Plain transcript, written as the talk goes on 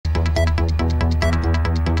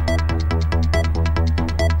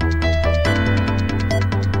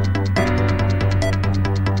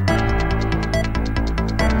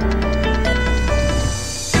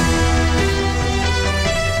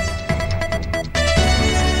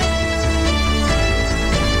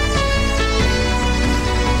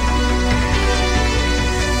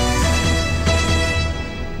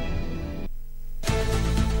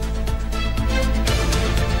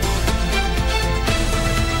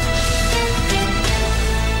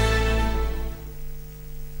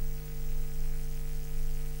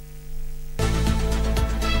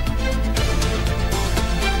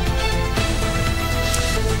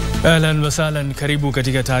Ahlan wa sahlan, karibu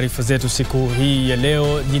katika taarifa zetu siku hii ya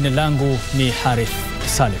leo. Jina langu ni Harith.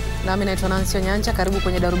 Salim. Nami naitwa Onyancha. Karibu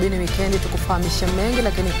kwenye Darubini Wikendi, tukufahamisha mengi,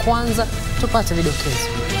 lakini kwanza tupate vidokezo.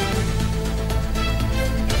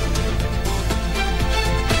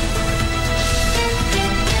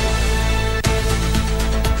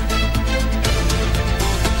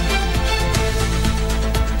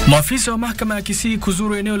 Maafisa wa mahakama ya Kisii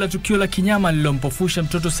kuzuru eneo la tukio la kinyama lilompofusha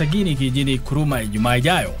mtoto sagini kijijini Kuruma Ijumaa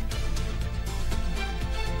ijayo.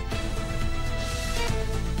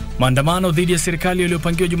 Maandamano dhidi ya serikali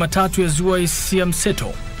yaliyopangiwa Jumatatu yazua hisia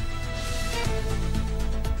mseto.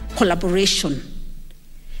 Collaboration.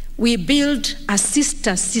 We build a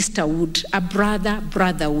sisterhood, a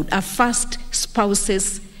brotherhood, a first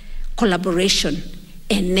spouses collaboration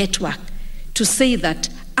and network to say that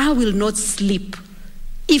I will not sleep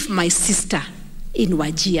if my sister in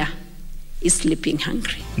Wajir is sleeping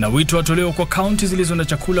hungry. Na wito watolewa kwa kaunti zilizo na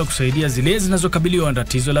chakula kusaidia zile zinazokabiliwa na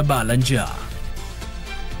tatizo la baa la njaa.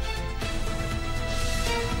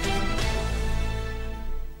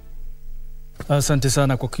 Asante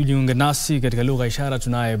sana kwa kujiunga nasi. Katika lugha ishara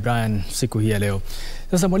tunaye Brian siku hii ya leo.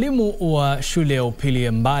 Sasa mwalimu wa shule ya upili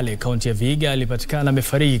ya Mbale, kaunti ya Vihiga, alipatikana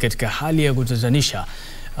amefariki katika hali ya kutatanisha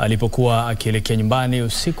alipokuwa akielekea nyumbani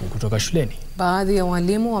usiku kutoka shuleni. Baadhi ya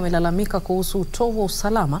walimu wamelalamika kuhusu utovu wa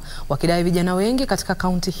usalama, wakidai vijana wengi katika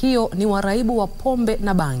kaunti hiyo ni waraibu wa pombe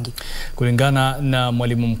na bangi. Kulingana na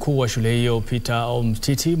mwalimu mkuu wa shule hiyo Peter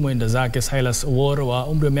Omtiti, mwenda zake Silas War wa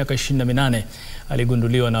umri wa miaka 28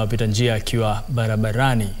 aligunduliwa na wapita njia akiwa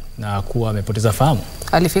barabarani na kuwa amepoteza fahamu.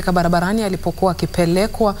 Alifika barabarani alipokuwa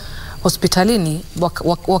akipelekwa hospitalini.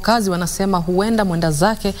 Wakazi wanasema huenda mwenda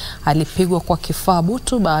zake alipigwa kwa kifaa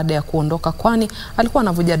butu baada ya kuondoka, kwani alikuwa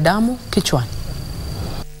anavuja damu kichwani.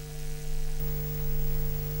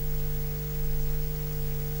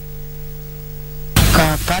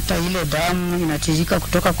 Kapata ile damu inatiririka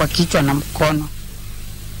kutoka kwa kichwa na mkono,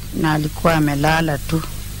 na alikuwa amelala tu,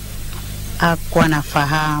 hakuwa na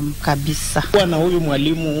fahamu kabisa. Kwa na huyu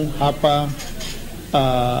mwalimu hapa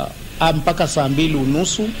mpaka saa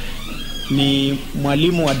 2:30 ni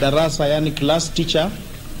mwalimu wa darasa, yani class teacher.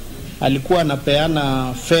 Alikuwa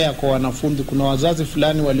anapeana fare kwa wanafunzi. Kuna wazazi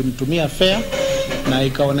fulani walimtumia fare na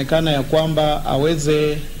ikaonekana ya kwamba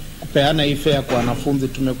aweze kupeana hii fare kwa wanafunzi.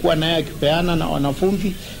 Tumekuwa naye akipeana na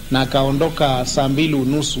wanafunzi na akaondoka saa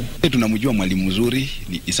 2:30. Tunamjua mwalimu mzuri,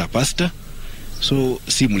 ni isa pastor, so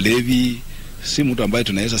si mlevi, si mtu ambaye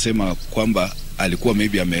tunaweza sema kwamba alikuwa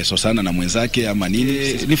maybe amesosana na mwenzake ama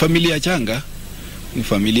nini. Ni familia changa, ni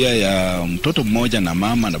familia ya mtoto mmoja na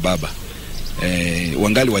mama na baba.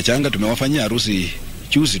 Wangali wachanga. Tumewafanyia harusi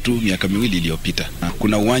juzi tu, miaka 2 iliyopita.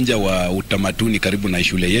 Kuna uwanja wa utamaduni karibu na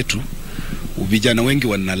shule yetu. Vijana wengi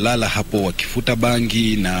wanalala hapo wakifuta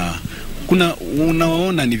bangi, na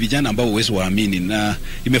unaona ni vijana ambao huwezi waamini, na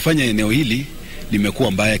imefanya eneo hili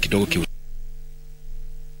limekuwa mbaya kidogo.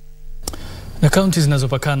 Na kaunti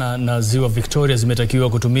zinazopakana na ziwa Victoria zimetakiwa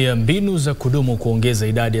kutumia mbinu za kudumu kuongeza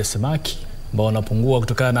idadi ya samaki ambao wanapungua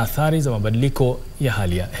kutokana na athari za mabadiliko ya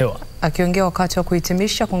hali ya hewa. Akiongea wakati wa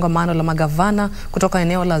kuhitimisha kongamano la magavana kutoka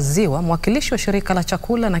eneo la ziwa, mwakilishi wa shirika la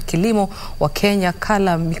chakula na kilimo wa Kenya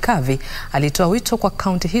Kala Mikavi alitoa wito kwa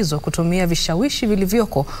kaunti hizo kutumia vishawishi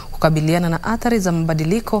vilivyoko kukabiliana na athari za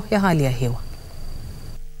mabadiliko ya hali ya hewa.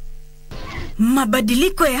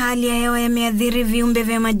 Mabadiliko ya hali ya hewa yameathiri viumbe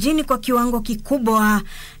vya majini kwa kiwango kikubwa,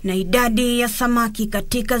 na idadi ya samaki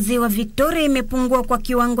katika ziwa Victoria imepungua kwa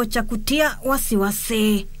kiwango cha kutia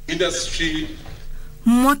wasiwasi.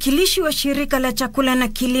 Mwakilishi wa shirika la chakula na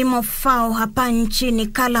kilimo FAO hapa nchini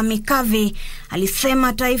Kala Mikavi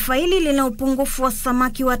alisema taifa hili lina upungufu wa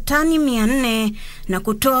samaki wa tani 400 na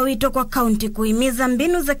kutoa wito kwa kaunti kuhimiza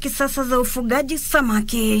mbinu za kisasa za ufugaji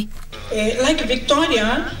samaki. Like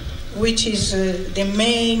Victoria, which is the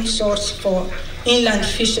main source for inland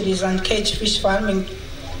fisheries and cage fish farming,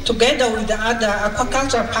 together with the other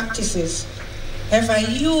aquaculture practices, have a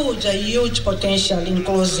huge potential in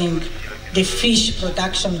closing the fish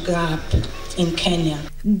production gap in Kenya.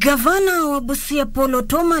 Gavana wa Busia Paul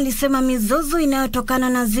Otoma alisema mizozo inayotokana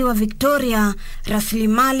na ziwa Victoria,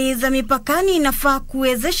 rasilimali za mipakani inafaa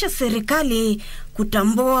kuwezesha serikali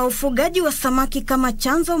kutambua ufugaji wa samaki kama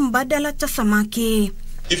chanzo mbadala cha samaki.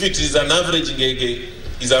 If it is an average ngege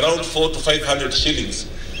is around 400 to 500 shillings.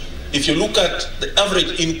 If you look at the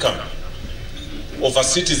average income of a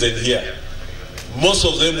citizen here, most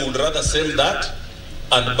of them would rather sell that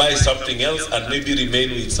and buy something else and maybe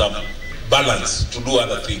remain with some balance to do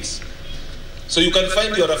other things. So you can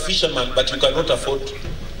find you're a fisherman, but you cannot afford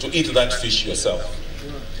to eat that fish yourself.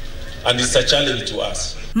 And it's a challenge to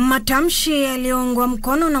us. Matamshi yaliyoungwa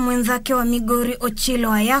mkono na mwenzake wa Migori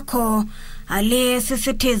Ochilo Ayako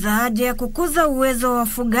aliyesisitiza haja ya kukuza uwezo wa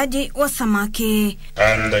wafugaji wa samaki.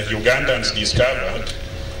 And the Ugandans discovered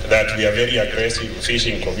that we are very aggressive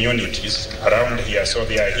fishing communities around here, so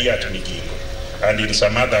they are here to Migingo and in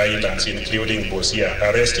some other islands including Busia,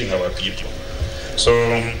 arresting our people. So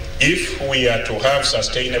if we are to have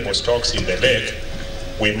sustainable stocks in the lake,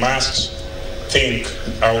 we must think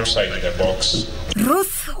outside the box.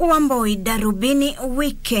 Ruth Wamboi, Darubini,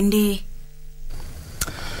 Wikendi.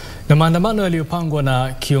 Na maandamano yaliyopangwa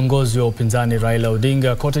na kiongozi wa upinzani Raila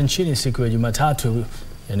Odinga kote nchini siku ya Jumatatu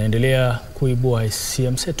yanaendelea kuibua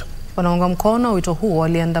hisia mseto. Wanaunga mkono wito huo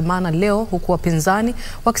waliandamana leo, huku wapinzani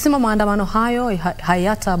wakisema maandamano hayo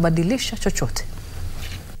hayatabadilisha chochote.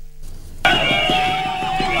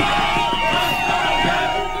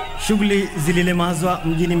 Shughuli zililemazwa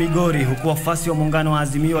mjini Migori, huku wafuasi wa muungano wa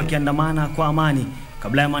Azimio wakiandamana kwa amani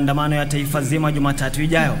kabla ya maandamano ya taifa zima Jumatatu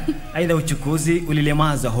ijayo. Aidha, uchukuzi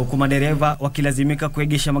ulilemazwa huku madereva wakilazimika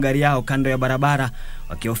kuegesha magari yao kando ya barabara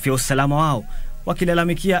wakihofia usalama wao.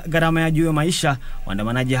 Wakilalamikia gharama ya juu ya maisha,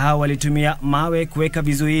 waandamanaji hao walitumia mawe kuweka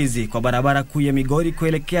vizuizi kwa barabara kuu ya Migori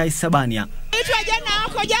kuelekea Isabania.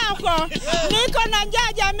 Niko na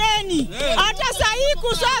njaa jameni. Hata sahi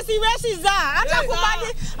kusoa siwezi za.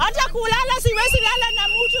 Hata kulala siwezi lala na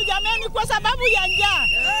mtu jameni kwa sababu ya njaa.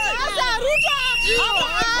 Sasa Ruto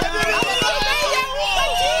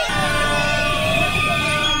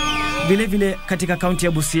Vile katika kaunti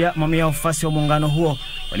ya Busia, mamia ya wafuasi wa muungano huo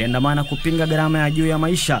waliandamana kupinga gharama ya juu ya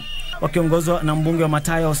maisha. Wakiongozwa na mbunge wa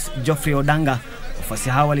Matayos Geoffrey Odanga, wafuasi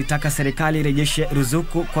hao walitaka serikali irejeshe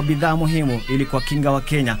ruzuku kwa bidhaa muhimu ili kuwakinga wa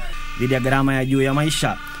Kenya dhidi ya gharama ya juu ya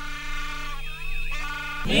maisha.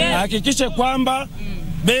 Hakikishe kwamba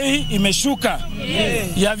bei imeshuka,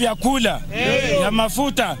 ya vyakula, ya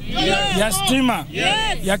mafuta, ya stima,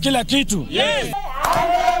 ya kila kitu.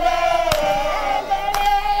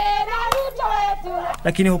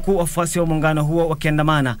 Lakini huku wafuasi wa muungano huo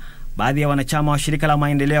wakiandamana, baadhi ya wanachama wa shirika la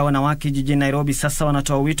maendeleo ya wanawake jijini Nairobi sasa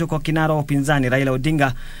wanatoa wito kwa kinara wa upinzani Raila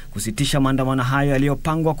Odinga kusitisha maandamano hayo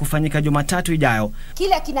yaliyopangwa kufanyika Jumatatu ijayo.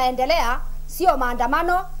 Kile kinaendelea sio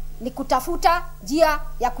maandamano, ni kutafuta njia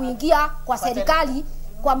ya kuingia kwa serikali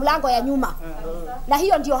kwa mlango ya nyuma. Na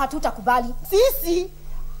hiyo ndio hatutakubali. Sisi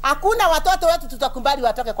hakuna watoto wetu tutakubali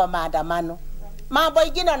watoke kwa maandamano. Mambo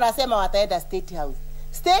mengine wanasema wataenda State House.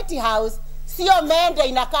 State House sio mende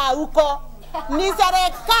inakaa huko. Ni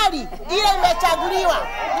serikali ile imechaguliwa.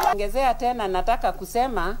 Ongezea tena nataka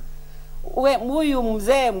kusema huyu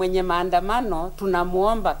mzee mwenye maandamano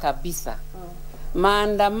tunamuomba kabisa.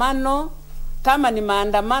 Maandamano kama ni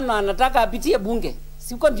maandamano anataka apitie bunge.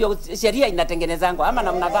 Siko ndio sheria inatengenezangwa ama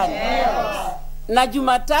namna gani? Na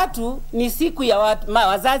Jumatatu ni siku ya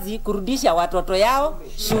wazazi kurudisha watoto yao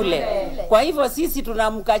shule. Kwa hivyo sisi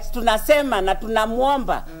tunasema na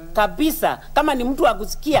tunamuomba kabisa kama ni mtu wa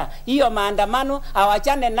kusikia hiyo maandamano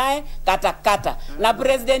awachane naye katakata. Na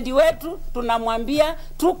presidenti wetu tunamwambia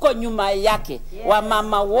tuko nyuma yake, wa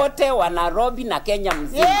mama wote wa Nairobi na Kenya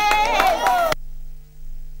mzima.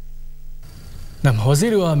 Na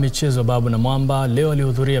waziri wa michezo Babu na Mwamba leo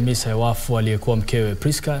alihudhuria misa ya wafu aliyekuwa mkewe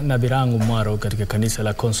Priska na Birangu Mwaro katika kanisa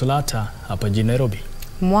la Consolata hapa jijini Nairobi.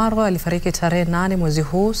 Mwaro alifariki tarehe 8 mwezi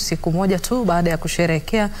huu, siku moja tu baada ya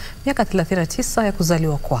kusherehekea miaka 39 ya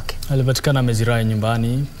kuzaliwa kwake. Alipatikana amezirai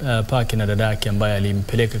nyumbani pake na dada yake ambaye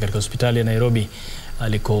alimpeleka katika hospitali ya Nairobi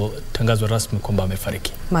alikotangazwa rasmi kwamba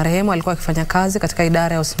amefariki. Marehemu alikuwa akifanya kazi katika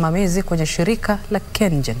idara ya usimamizi kwenye shirika la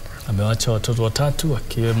KenGen. Amewacha watoto watatu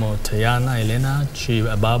wakiwemo Tayana, Elena, Chi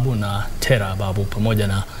Ababu na Tera Ababu pamoja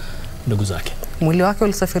na ndugu zake. Mwili wake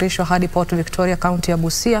ulisafirishwa hadi Port Victoria, kaunti ya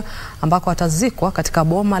Busia, ambako atazikwa katika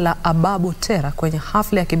boma la Ababu Tera kwenye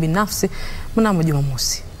hafla ya kibinafsi mnamo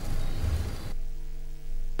Jumamosi.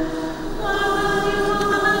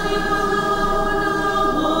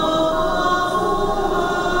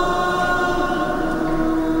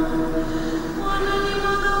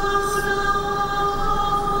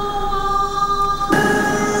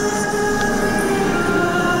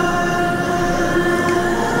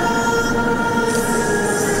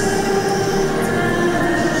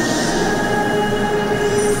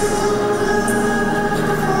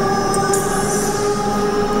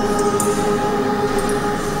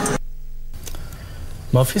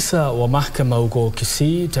 Maafisa wa mahakama huko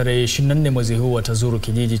Kisii tarehe 24 mwezi huu watazuru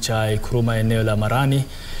kijiji cha Ikuruma, eneo la Marani,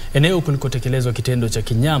 eneo kulikotekelezwa kitendo cha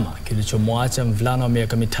kinyama kilichomwacha mvulana wa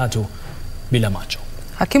miaka 3 bila macho.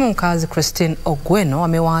 Hakimu mkazi Christine Ogweno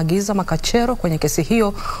amewaagiza makachero kwenye kesi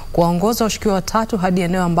hiyo kuwaongoza washukiwa watatu hadi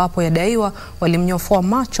eneo ambapo yadaiwa walimnyofoa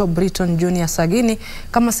macho Briton Junior Sagini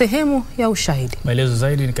kama sehemu ya ushahidi. Maelezo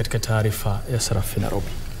zaidi ni katika taarifa ya Serafina Robi.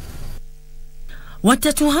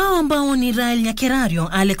 Watatu hao ambao ni Rael Nyakerario,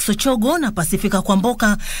 Alex Ochogo na Pasifika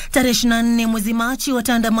Kwamboka tarehe 24 mwezi Machi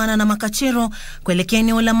wataandamana na makachero kuelekea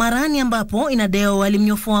eneo la Marani ambapo inadaiwa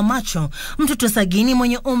walimnyofoa macho mtoto Sagini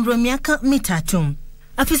mwenye umri wa miaka 3.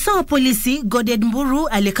 Afisa wa polisi Goded Mburu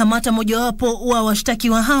alikamata mojawapo wa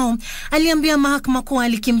washtakiwa hao aliambia mahakama kuwa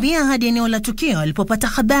alikimbia hadi eneo la tukio alipopata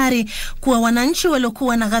habari kuwa wananchi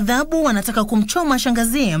waliokuwa na ghadhabu wanataka kumchoma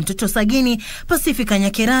shangazie mtoto Sagini Pasifika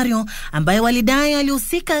Nyakerario ambaye walidai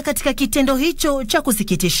alihusika katika kitendo hicho cha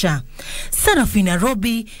kusikitisha. Serafina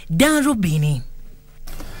Robi, Darubini.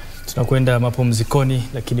 Tunakwenda mapumzikoni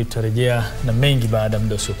lakini tutarejea na mengi baada ya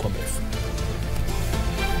muda usiokuwa mrefu.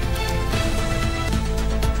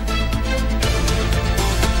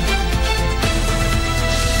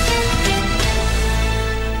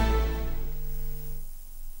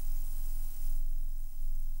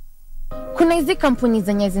 Kuna hizi kampuni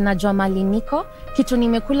zenye zinajua mali niko, kitu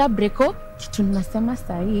nimekula breko, kitu ninasema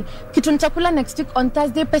sahi, kitu nitakula next week on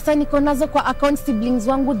Thursday, pesa niko nazo kwa account, siblings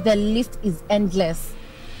wangu, the list is endless.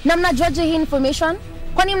 Na mnajuaje hii information?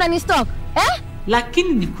 Kwani mnani stock?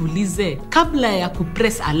 Lakini nikuulize, kabla ya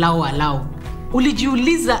kupress allow,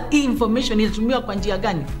 ulijiuliza hii information inatumiwa kwa njia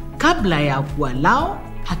gani? Kabla ya kuallow,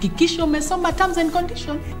 hakikisha umesoma terms and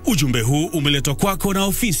conditions. Ujumbe huu umeletwa kwako na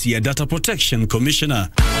ofisi ya Data Protection Commissioner.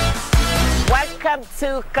 Welcome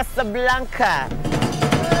to Casablanca.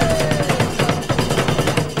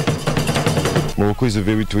 Morocco is a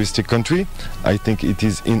very touristic country. I think it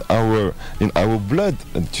is in our blood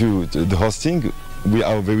to the hosting. We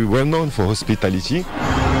are very well known for hospitality.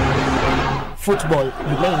 Football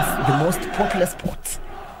remains the most popular sport.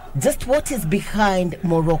 Just what is behind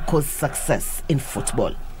Morocco's success in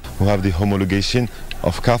football? We have the homologation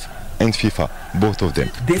of CAF and FIFA, both of them.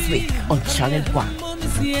 This week on Channel 1.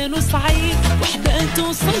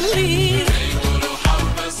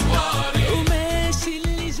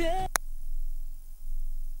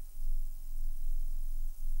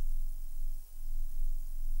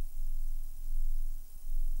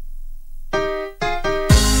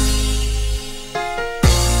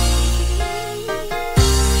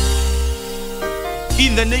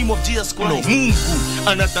 In the name of Jesus Christ, Mungu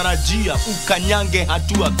anatarajia ukanyange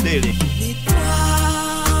hatua mbele.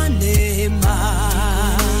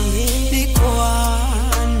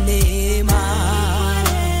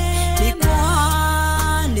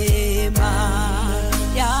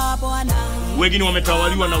 Wengine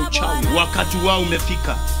wametawaliwa na uchawi, wakati wao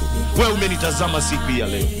umefika. Wewe umenitazama siku ya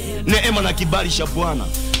leo. Neema na kibali cha Bwana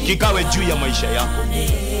kikawe juu ya maisha yako.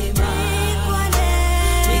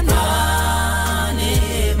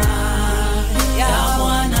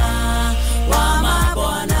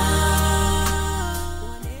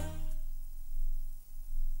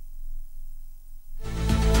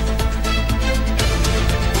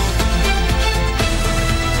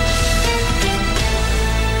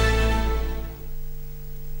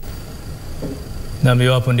 Na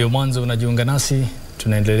iwapo ndio mwanzo unajiunga nasi,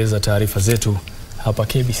 tunaendeleza taarifa zetu hapa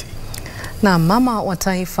KBC. Na mama wa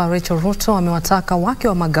taifa Rachel Ruto amewataka wake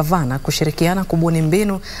wa magavana kushirikiana kubuni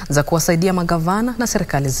mbinu za kuwasaidia magavana na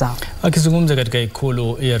serikali zao. Akizungumza katika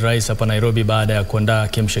ikulu ya rais hapa Nairobi baada ya kuandaa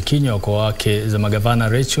kiamsha kinywa kwa wake za magavana,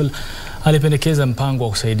 Rachel alipendekeza mpango wa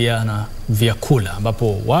kusaidiana vyakula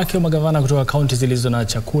ambapo wake wa magavana kutoka kaunti zilizo na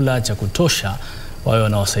chakula cha kutosha wawe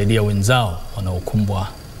wanawasaidia wenzao wanaokumbwa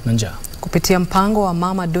na njaa. Kupitia mpango wa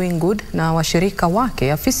Mama Doing Good na washirika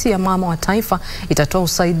wake, afisi ya mama wa taifa itatoa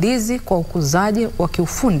usaidizi kwa ukuzaji wa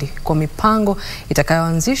kiufundi kwa mipango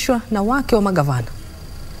itakayoanzishwa na wake wa magavana.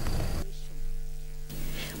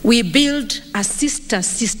 We build a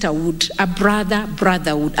sisterhood, a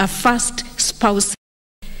brotherhood, a first spouse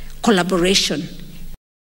collaboration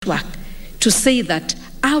network to say that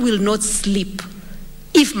I will not sleep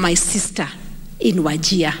if my sister in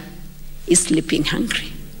Wajir is sleeping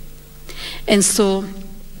hungry. And so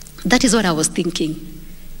that is what I was thinking.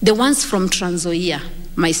 The ones from Trans Nzoia,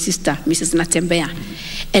 my sister, Mrs. Natembea,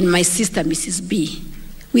 and my sister, Mrs. B,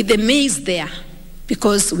 with the maize there,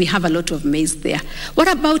 because we have a lot of maize there. What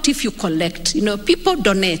about if you collect, people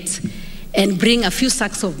donate and bring a few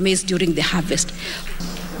sacks of maize during the harvest?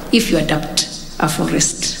 If you adopt a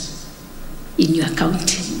forest in your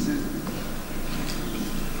county,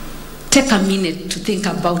 take a minute to think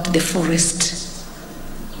about the forest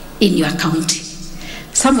in your county.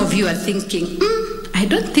 Some of you are thinking, I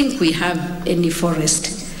don't think we have any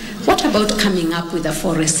forest. What about coming up with a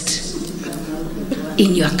forest?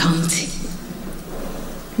 in your county.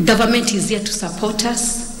 Government is here to support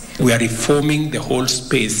us. We are reforming the whole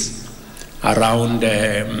space around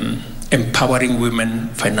empowering women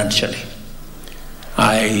financially.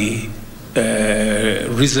 I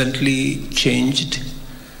recently changed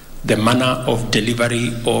the manner of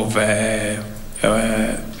delivery of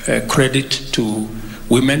credit to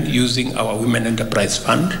women using our Women Enterprise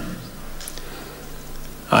Fund.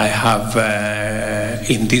 I have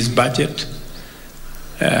in this budget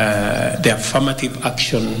the affirmative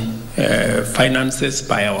action finances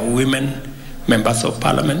by our women members of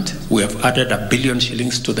parliament. We have added 1 billion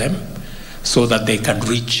shillings to them so that they can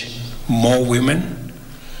reach more women.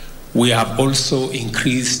 We have also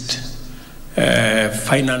increased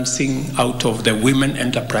financing out of the Women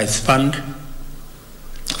Enterprise Fund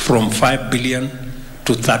from 5 billion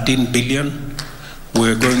to 13 billion.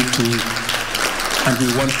 We're going to, and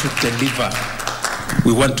we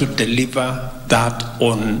want to deliver that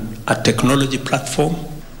on a technology platform.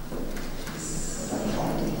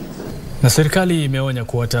 Na serikali imeonya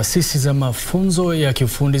kuwa taasisi za mafunzo ya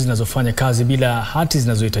kiufundi zinazofanya kazi bila hati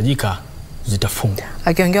zinazohitajika zitafungwa.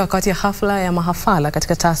 Akiongea wakati ya hafla ya mahafala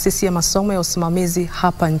katika taasisi ya masomo ya usimamizi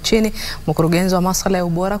hapa nchini, mkurugenzi wa masuala ya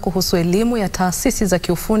ubora kuhusu elimu ya taasisi za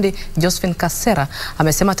kiufundi Josephine Kasera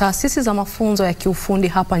amesema taasisi za mafunzo ya kiufundi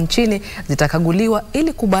hapa nchini zitakaguliwa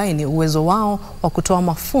ili kubaini uwezo wao wa kutoa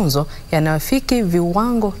mafunzo yanayofiki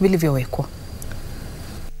viwango vilivyowekwa.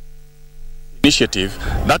 Initiative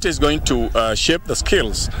that is going to shape the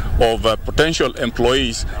skills of potential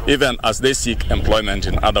employees even as they seek employment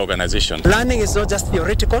in other organizations. Learning is not just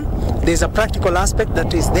theoretical, there's a practical aspect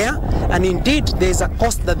that is there, and indeed there's a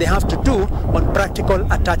course that they have to do on practical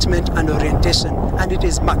attachment and orientation, and it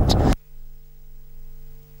is marked.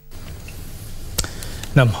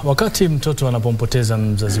 Wakati mtoto anapompoteza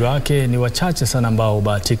mzazi wake, ni wachache sana ambao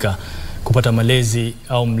hubahatika kupata malezi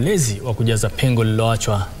au mlezi wa kujaza pengo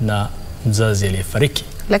lililoachwa na mzazi aliyefariki.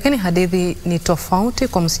 Lakini hadithi ni tofauti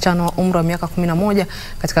kwa msichana wa umri wa miaka 11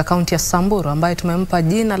 katika kaunti ya Samburu ambaye tumempa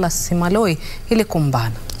jina la Simaloi ili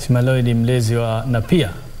kumbana. Simaloi ni mlezi na pia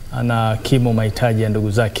anakimu mahitaji ya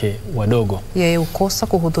ndugu zake wadogo. Yeye ukosa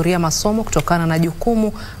kuhudhuria masomo kutokana na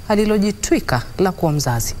jukumu alilojitwika la kuwa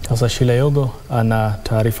mzazi. Sasa Shila Yogo ana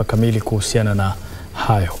taarifa kamili kuhusiana na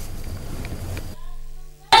hayo.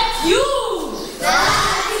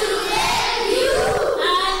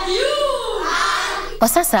 Kwa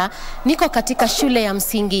sasa niko katika shule ya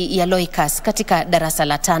msingi ya Loikas katika darasa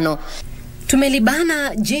la 5.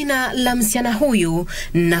 Tumelibana jina la msichana huyu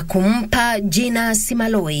na kumpa jina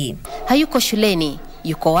Simaloi. Hayuko shuleni.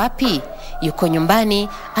 Yuko wapi? Yuko nyumbani,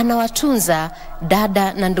 anawatunza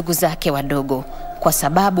dada na ndugu zake wadogo kwa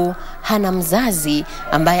sababu hana mzazi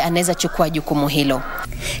ambaye anaweza chukua jukumu hilo.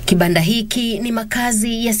 Kibanda hiki ni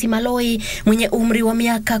makazi ya Simaloi mwenye umri wa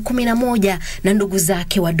miaka 11 na ndugu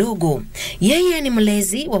zake wadogo. Yeye ni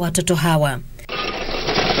mlezi wa watoto hawa.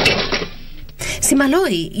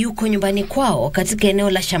 Simaloi yuko nyumbani kwao katika eneo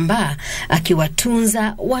la shamba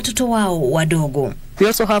akiwatunza watoto wao wadogo. We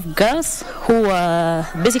also have girls who are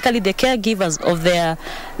basically the caregivers of their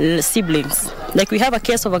siblings. Like we have a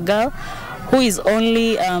case of a girl who is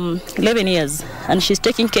only 11 years and she's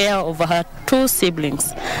taking care of her 2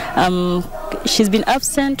 siblings. She's been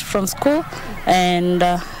absent from school and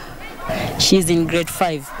she's in grade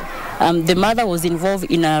 5. The mother was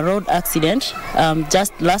involved in a road accident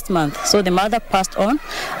just last month. So the mother passed on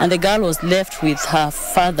and the girl was left with her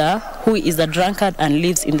father who is a drunkard and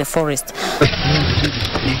lives in the forest.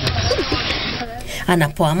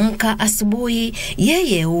 Anapoamka asubuhi,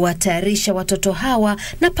 yeye huwatayarisha watoto hawa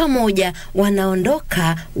na pamoja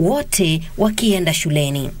wanaondoka wote wakienda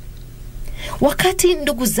shuleni. Wakati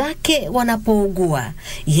ndugu zake wanapougua,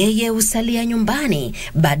 yeye husalia nyumbani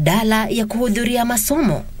badala ya kuhudhuria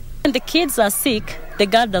masomo. When the kids are sick, the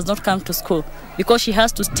girl does not come to school because she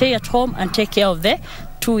has to stay at home and take care of the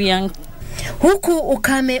 2 young. Huku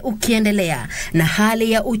ukame ukiendelea na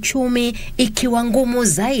hali ya uchumi ikiwa ngumu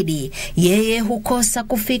zaidi, yeye hukosa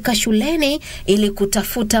kufika shuleni ili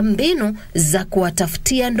kutafuta mbinu za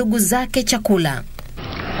kuwatafutia ndugu zake chakula.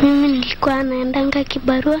 Mimi nilikuwa naendanga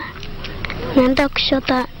kibarua, naenda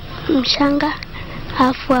kushota mchanga,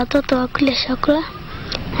 afu watoto wakule chakula,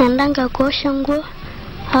 naendanga kuosha nguo,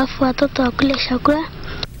 afu watoto wakule chakula.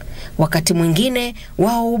 Wakati mwingine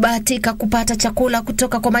wao hubahatika kupata chakula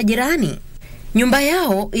kutoka kwa majirani. Nyumba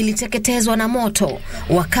yao iliteketezwa na moto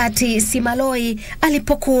wakati Simaloi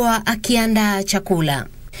alipokuwa akiandaa chakula.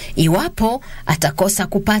 Iwapo atakosa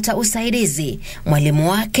kupata usaidizi, mwalimu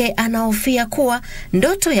wake anahofia kuwa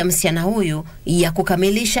ndoto ya msichana huyu ya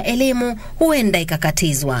kukamilisha elimu huenda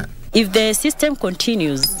ikakatizwa. If the system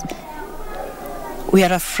continues We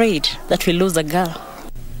are afraid that we lose a girl.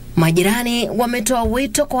 Majirani wametoa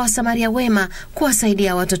wito kwa wasamaria wema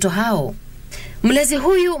kuwasaidia watoto hao. Mlezi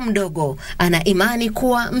huyu mdogo ana imani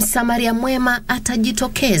kuwa msamaria mwema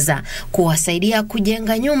atajitokeza kuwasaidia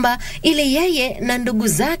kujenga nyumba ili yeye na ndugu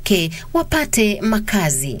zake wapate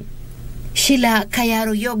makazi. Shila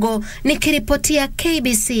Kayaro Yogo nikiripotia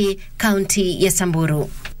KBC County ya Samburu.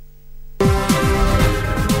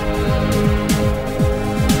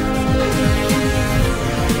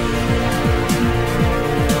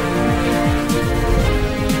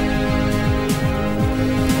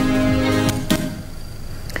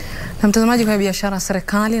 Na mtazamaji, kwa biashara,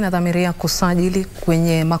 serikali inadhamiria kusajili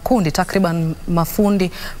kwenye makundi takriban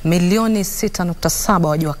mafundi milioni 6.7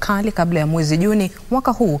 wa jua kali kabla ya mwezi Juni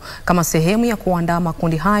mwaka huu kama sehemu ya kuandaa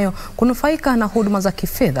makundi hayo kunufaika na huduma za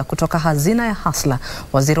kifedha kutoka hazina ya Hasla.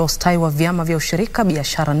 Waziri wa ustawi wa vyama vya ushirika,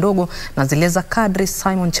 biashara ndogo na zile za kadri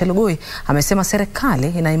Simon Chelugui amesema serikali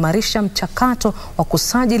inaimarisha mchakato wa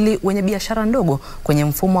kusajili wenye biashara ndogo kwenye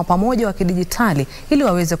mfumo wa pamoja wa kidijitali ili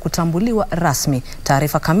waweze kutambuliwa rasmi.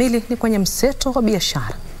 Taarifa kamili ni kwenye mseto wa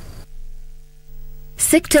biashara.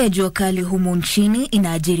 Sekta ya jua kali humu nchini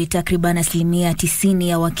inaajiri takriban 90%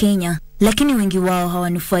 ya Wakenya, lakini wengi wao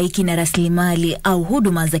hawanufaiki na rasilimali au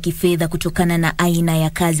huduma za kifedha kutokana na aina ya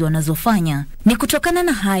kazi wanazofanya. Ni kutokana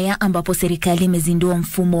na haya ambapo serikali imezindua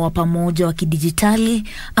mfumo wa pamoja wa kidijitali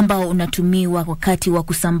ambao unatumiwa wakati wa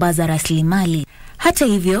kusambaza rasilimali. Hata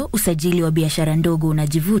hivyo, usajili wa biashara ndogo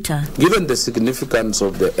unajivuta. Given the significance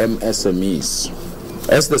of the MSMEs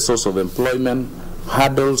as the source of employment,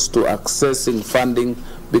 hurdles to accessing funding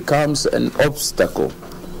becomes an obstacle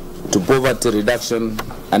to poverty reduction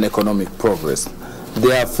and economic progress.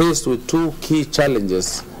 They are faced with two key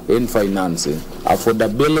challenges in financing: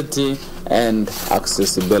 affordability and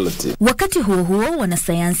accessibility. Wakati huo huo,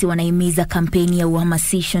 wanasayansi wanahimiza kampeni ya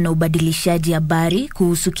uhamasisho na ubadilishaji habari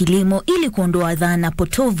kuhusu kilimo ili kuondoa dhana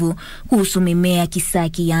potovu kuhusu mimea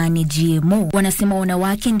kisaki, yani GMO. Wanasema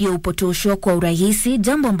wanawake ndio upotoshwa kwa urahisi,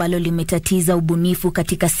 jambo ambalo limetatiza ubunifu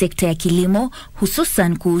katika sekta ya kilimo,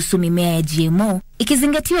 hususan kuhusu mimea ya GMO,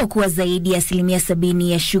 ikizingatiwa kuwa zaidi ya 70%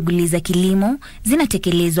 ya shughuli za kilimo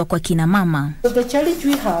zinatekelezwa kwa kina mama. So the challenge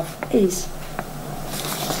we have is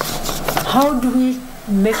how do we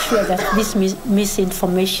make sure that this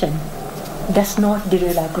misinformation does not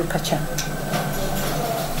derail agriculture?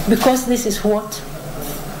 Because this is what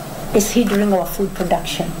is hindering our food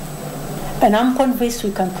production. And I'm convinced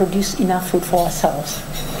we can produce enough food for ourselves.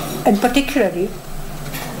 And particularly,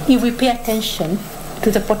 if we pay attention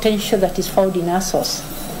to the potential that is found in our source,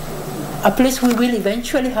 a place we will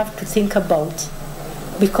eventually have to think about,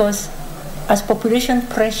 because as population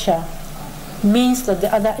pressure means that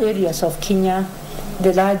the other areas of Kenya,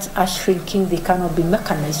 the lands are shrinking, they cannot be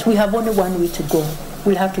mechanized. We have only one way to go.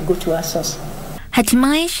 We'll have to go to our source.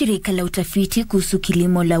 Hatimaye shirika la utafiti kuhusu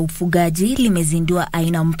kilimo la ufugaji limezindua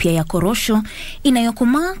aina mpya ya korosho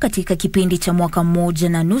inayokomaa katika kipindi cha mwaka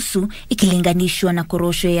 1.5 ikilinganishwa na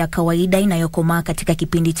korosho ya kawaida inayokomaa katika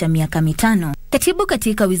kipindi cha miaka 5. Katibu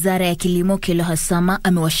katika Wizara ya Kilimo Kelo Hasama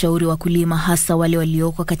amewashauri wakulima, hasa wale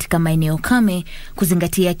walioko katika maeneo kame,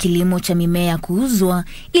 kuzingatia kilimo cha mimea kuuzwa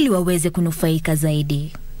ili waweze kunufaika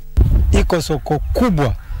zaidi. Iko soko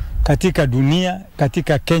kubwa katika dunia,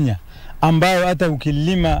 katika Kenya, ambayo hata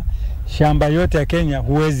ukilima shamba yote ya Kenya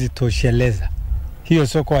huwezi tosheleza. Hiyo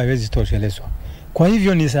soko haiwezi toshelezwa. Kwa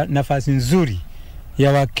hivyo ni nafasi nzuri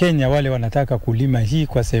ya Wakenya wale wanataka kulima hii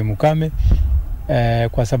kwa sehemu kame,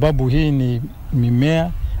 kwa sababu hii ni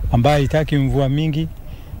mimea ambayo haitaki mvua mingi,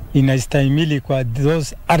 inastahimili kwa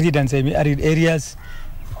those arid and semi-arid areas.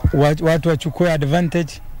 Watu wachukue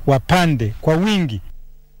advantage, wapande kwa wingi.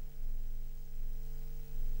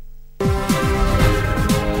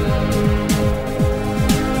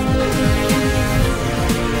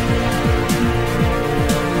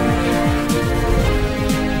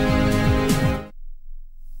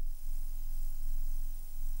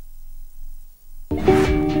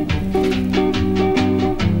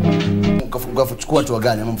 Kuchukua hatua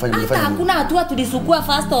gani ama mfanye mfanye? Hakuna hatua tulisukua.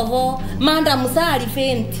 First of all, manda Musa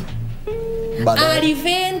alifenti.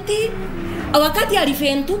 Wakati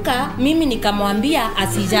alifentuka, mimi nikamwambia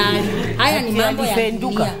asijali. Haya ni mambo ya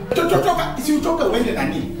dunia. Toka, si utoka uende na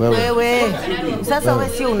nini? Wewe. Sasa wewe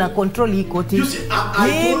sio una control hii koti.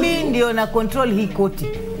 Mimi ndio na control hii koti.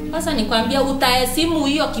 Sasa nikwambia utaheshimu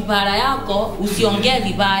hiyo kibara yako, usiongee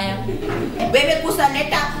vibaya. Wewe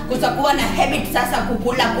kusakuwa na habit sasa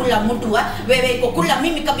kukula mtu wewe kukula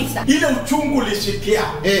mimi kabisa. Ile uchungu ulisikia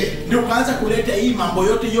ndio ukaanza kuleta hii mambo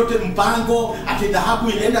yote mpango ati dhahabu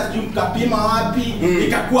ilienda sijui mkapima wapi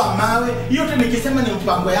ikakuwa mawe. Yote nikisema ni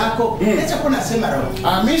mpango yako. Acha kuna sema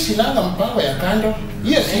roho. Mimi sina mpango ya kando.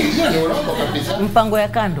 Yes, hiyo ni urongo kabisa. Mpango ya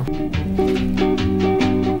kando.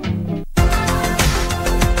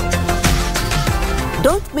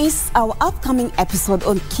 Don't miss our upcoming episode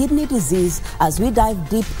on kidney disease as we dive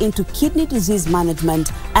deep into kidney disease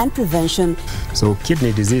management and prevention. So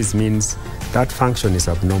kidney disease means that function is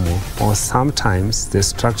abnormal, or sometimes the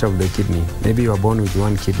structure of the kidney. Maybe you are born with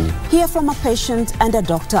one kidney. Hear from a patient and a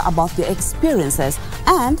doctor about their experiences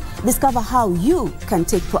and discover how you can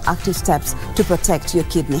take proactive steps to protect your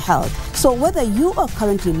kidney health. So whether you are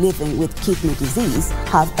currently living with kidney disease,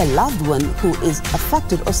 have a loved one who is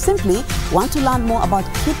affected, or simply want to learn more about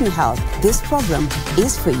kidney health, this program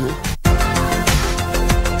is for you.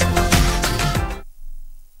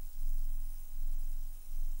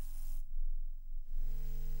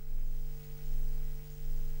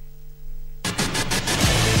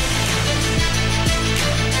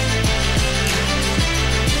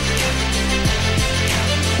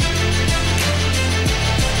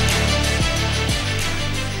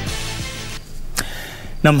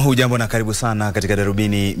 Hujambo na karibu sana katika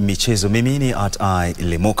Darubini Michezo. Mimi ni At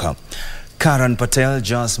Lemoka. Karan Patel,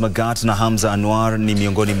 Jas Magat na Hamza Anwar ni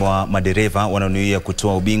miongoni mwa madereva wanaonuia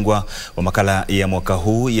kutoa ubingwa wa makala ya mwaka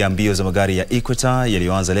huu ya mbio za magari ya Equator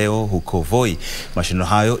yaliyoanza leo huko Voi. Mashindano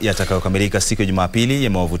hayo yatakayokamilika siku ya Jumapili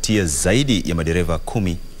yamewavutia zaidi ya madereva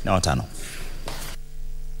 15.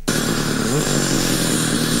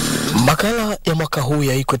 Makala ya mwaka huu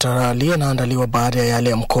ya Equator Rally yanaandaliwa baada ya yale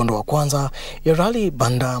ya mkondo wa kwanza ya Rally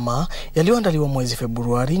Bandama yaliyoandaliwa mwezi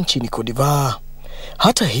Februari nchini Cote d'Ivoire.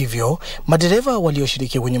 Hata hivyo, madereva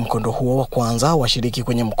walioshiriki kwenye mkondo huo wa kwanza washiriki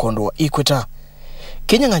kwenye mkondo wa Equator.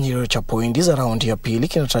 Kinyang'anyiro cha pointi za raundi ya pili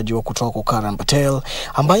kinatarajiwa kutoka kwa Karan Patel,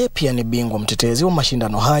 ambaye pia ni bingwa mtetezi wa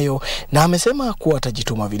mashindano hayo, na amesema kuwa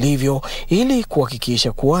atajituma vilivyo ili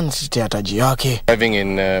kuhakikisha kuwa anatetea taji yake. Driving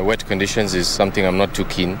in wet conditions is something I'm not too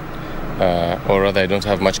keen, or rather I don't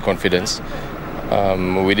have much confidence.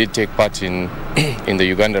 We did take part in the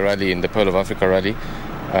Uganda Rally, in the Pearl of Africa Rally,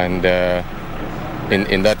 and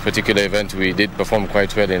in that particular event we did perform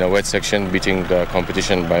quite well in a wet section, beating the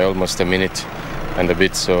competition by almost a minute and a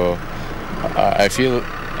bit. So I feel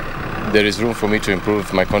there is room for me to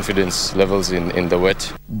improve my confidence levels in the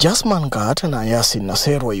wet. Jasman Gat na Yasin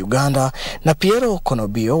Nasser wa Uganda na Piero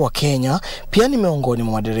Konobio wa Kenya pia ni miongoni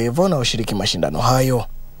mwa madereva na washiriki mashindano hayo.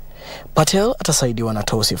 Patel atasaidiwa na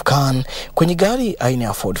Tausif Khan kwenye gari aina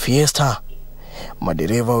ya Ford Fiesta.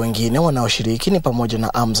 Madereva wengine wanaoshiriki ni pamoja na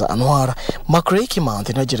Hamza Anwar, Makrei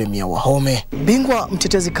Kimanthi na Jeremia Wahome. Bingwa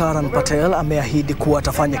mtetezi Karan Patel ameahidi kuwa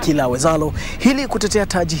atafanya kila awezalo ili kutetea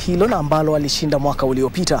taji hilo na ambalo alishinda mwaka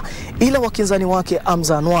uliopita, ila wakinzani wake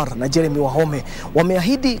Hamza Anwar na Jeremia Wahome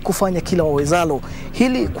wameahidi kufanya kila wawezalo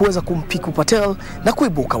ili kuweza kumpiku Patel na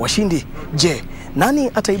kuibuka washindi. Je,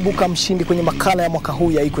 nani ataibuka mshindi kwenye makala ya mwaka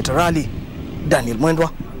huu ya Equator Rally? Daniel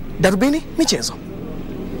Mwendwa, Darubini Michezo.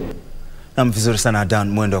 Vizuri sana Dan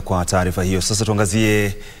Mwendo kwa taarifa hiyo. Sasa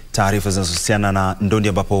tuangazie taarifa zinazohusiana na ndondi,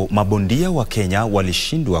 ambapo mabondia wa Kenya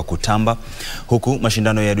walishindwa kutamba huku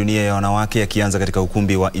mashindano ya dunia ya wanawake yakianza katika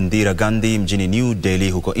ukumbi wa Indira Gandhi mjini New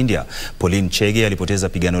Delhi huko India. Pauline Chege alipoteza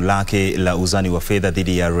pigano lake la uzani wa fedha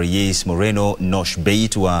dhidi ya Reyes Moreno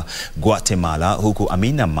Noshbeit wa Guatemala, huku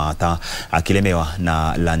Amina Martha akilemewa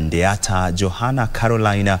na Landeata Johanna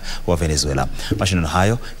Carolina wa Venezuela. Mashindano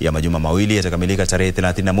hayo ya majuma mawili yatakamilika tarehe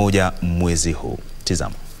 31 mwezi huu.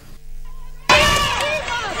 Tizama.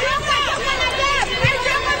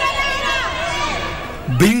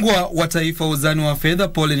 Bingwa wa taifa uzani wa fedha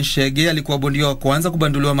Pauline Chege alikuwa bondia wa kwanza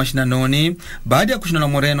kubanduliwa mashindanoni baada ya kushindana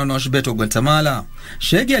na Moreno Noshbeit wa Guatemala.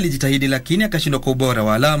 Chege alijitahidi lakini akashindwa kwa ubora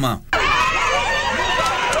wa alama.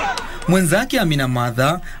 Mwenzake Amina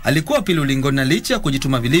Martha alikuwa pili ulingoni na licha ya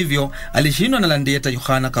kujituma vilivyo alishindwa na Landeata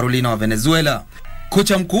Johanna Carolina wa Venezuela.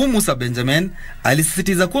 Kocha mkuu Musa Benjamin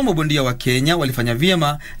alisisitiza kuwa mabondia wa Kenya walifanya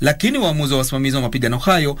vyema, lakini uamuzi wa wasimamizi wa mapigano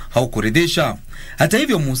hayo haukuridhisha. Hata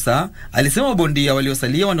hivyo, Musa alisema mabondia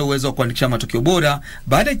waliosalia wana uwezo wa kuandikisha matokeo bora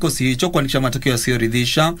baada ya kikosi hicho kuandikisha matokeo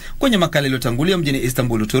yasiyoridhisha kwenye makala iliyotangulia mjini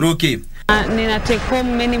Istanbul, Uturuki. Nina take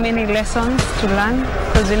home many lessons to learn,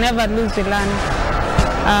 because we never lose, we learn.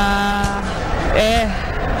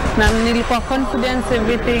 Na nilikuwa confidence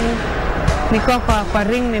everything. Nilikuwa kwa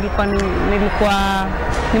ring, nilikuwa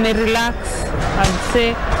nimerelax, I'd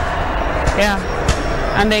say. Yeah.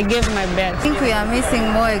 and I gave my best. I think we are missing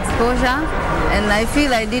more exposure, and I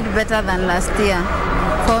feel I did better than last year.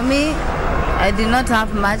 For me, I did not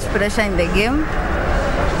have much pressure in the game.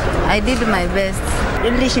 I did my best.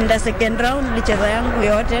 Nilishinda second round, nilicheza yangu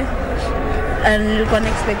yote. Nilikuwa na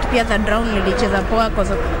expect pia third round nilicheza poa kwa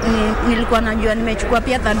sababu nilikuwa najua nimechukua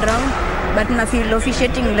pia third round, but na feel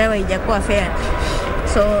officiating leo haijakuwa fair.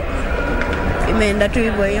 So imeenda tu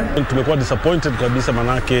hivyo hiyo. Tumekuwa disappointed kabisa,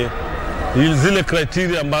 manake zile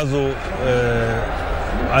criteria ambazo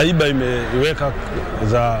AIBA imeweka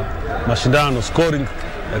za mashindano, scoring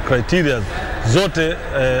criteria zote,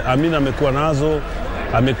 Amina amekuwa nazo,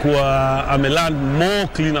 ameland more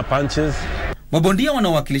cleaner punches. Mabondia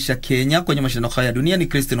wanaowakilisha Kenya kwenye mashindano haya ya dunia ni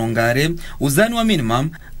Christine Ongare, uzani wa minimum,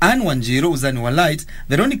 Anne Wanjiru, uzani wa light,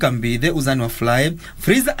 Veronica Mbithe, uzani wa fly,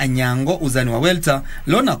 Friza Anyango, uzani wa welter,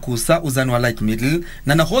 Lona Kusa, uzani wa light middle,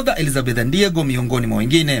 na nahodha Elizabeth Ndiego miongoni mwa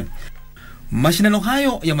wengine. Mashindano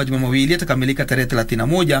hayo ya majuma mawili yatakamilika tarehe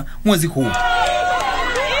 31 mwezi huu.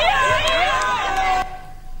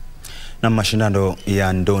 Na mashindano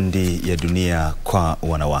ya ndondi ya dunia kwa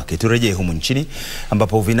wanawake. Turejee humu nchini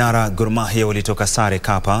ambapo vinara Gor Mahia walitoka sare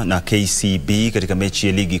kapa na KCB katika mechi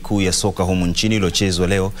ya ligi kuu ya soka humu nchini iliyochezwa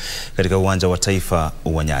leo katika uwanja wa taifa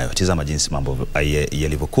wa Nyayo. Tazama jinsi mambo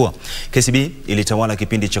yalivyokuwa. KCB ilitawala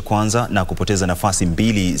kipindi cha kwanza na kupoteza nafasi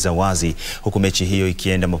mbili za wazi, huku mechi hiyo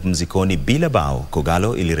ikienda mapumzikoni bila bao.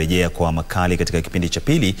 Kogalo ilirejea kwa makali katika kipindi cha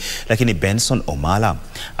pili, lakini Benson Omala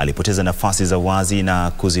alipoteza nafasi za wazi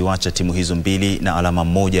na kuziwacha timu hizo mbili na alama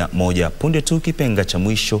moja punde tu kipenga cha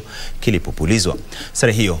mwisho kilipopulizwa.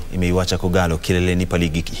 Sare hiyo imeiwacha Kogalo kileleni pa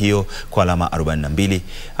ligi hiyo kwa alama 42,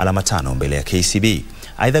 alama 5 mbele ya KCB.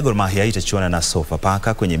 Aidha, Gor Mahia itachuana na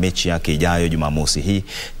Sofapaka kwenye mechi yake ijayo Jumamosi hii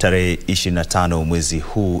tarehe 25 mwezi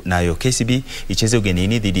huu, nayo KCB icheze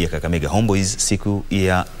ugenini dhidi ya Kakamega Homeboys siku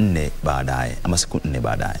ya 4 baadaye ama siku 4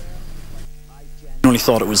 baadaye. I only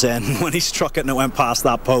thought it was in when he struck it and it went past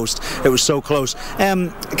that post. It was so close.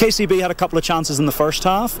 KCB had a couple of chances in the first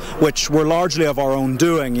half, which were largely of our own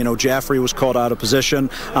doing. You know, Jeffrey was caught out of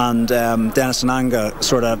position, and Dennis Ananga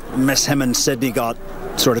sort of missed. Him and Sydney got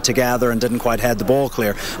sort of together and didn't quite head the ball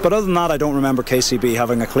clear. But other than that, I don't remember KCB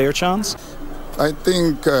having a clear chance. I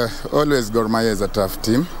think always Gor Mahia is a tough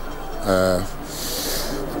team.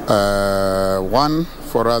 One,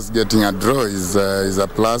 for us getting a draw is a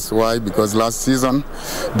plus. Why? Because last season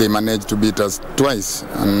they managed to beat us twice,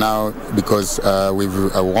 and now because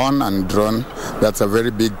we've won and drawn, that's a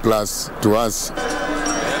very big plus to us.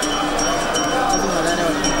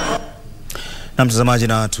 Na mtazamaji,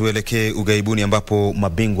 na tuelekee ugaibuni ambapo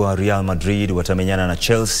mabingwa Real Madrid watamenyana na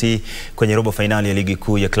Chelsea kwenye robo finali ya ligi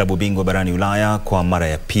kuu ya klabu bingwa barani Ulaya kwa mara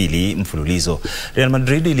ya pili mfululizo. Real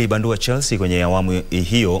Madrid ilibandua Chelsea kwenye awamu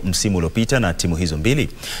hiyo msimu uliopita, na timu hizo mbili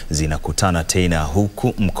zinakutana tena,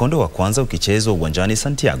 huku mkondo wa kwanza ukichezwa uwanjani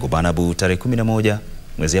Santiago Bernabeu tarehe 11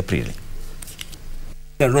 mwezi Aprili.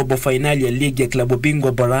 Robo finali ya ligi ya klabu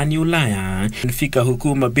bingwa barani Ulaya nafika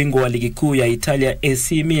huku mabingwa wa ligi kuu ya Italia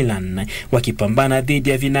AC Milan wakipambana dhidi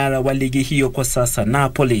ya vinara wa ligi hiyo kwa sasa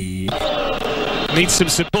Napoli. Needs some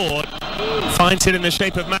support. Finds it in the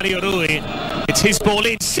shape of Mario Rui. It's his ball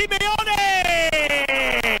in. Simeone!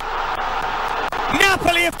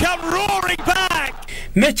 Napoli have come roaring back.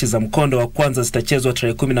 Mechi za mkondo wa kwanza zitachezwa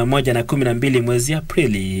tarehe 11 na 12 mwezi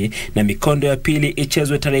Aprili, na mikondo ya pili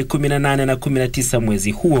ichezwe tarehe 18 na 19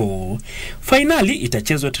 mwezi huo. Finali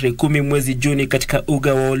itachezwa tarehe 10 mwezi Juni katika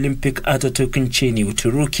uga wa Olympic Atatürk nchini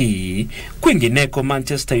Uturuki. Kwingineko,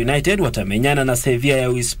 Manchester United watamenyana na Sevilla ya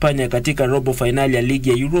Uhispania katika robo finali ya ligi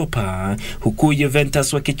ya Europa, huku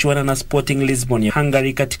Juventus wakichuana na Sporting Lisbon ya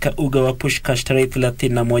Hungary katika uga wa Puskás tarehe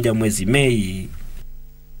 31 mwezi Mei.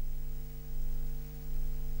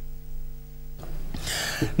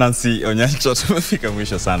 Nancy Onyancha, tumefika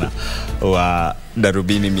mwisho sana wa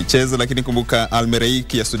Darubini michezo, lakini kumbuka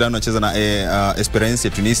Al-Merreikh ya Sudan wanacheza na Esperance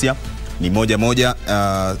ya Tunisia ni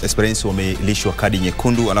 1-1. Esperance wamelishwa kadi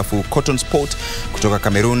nyekundu, alafu Cotton Sport kutoka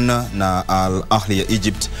Cameroon na Al Ahly ya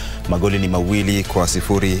Egypt magoli ni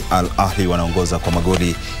 2-0. Al Ahly wanaongoza kwa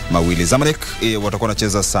magoli 2. Zamalek watakuwa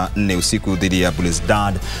wanacheza saa 4 usiku dhidi ya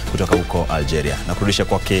Belouizdad kutoka huko Algeria. Na kurudisha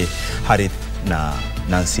kwake Harith na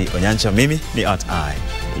Nancy Onyancha. Mimi ni @I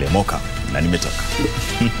Lemoka na nimetoka.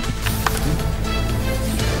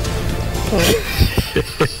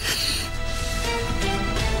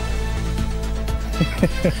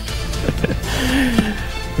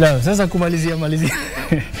 Na sasa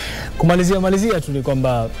kumalizia tu ni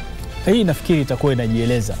kwamba hii nafikiri itakuwa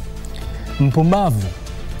inajieleza. Mpumbavu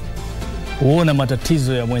huona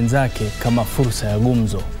matatizo ya mwenzake kama fursa ya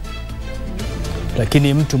gumzo,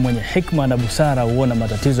 lakini mtu mwenye hikma na busara huona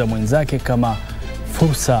matatizo ya mwenzake kama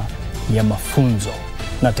fursa ya mafunzo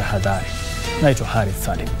na tahadhari. Naitwa Harith,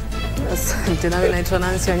 Salim. Asante. Naitwa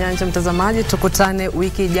Onyancha. Mtazamaji, tukutane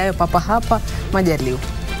wiki ijayo papa hapa majaliwa.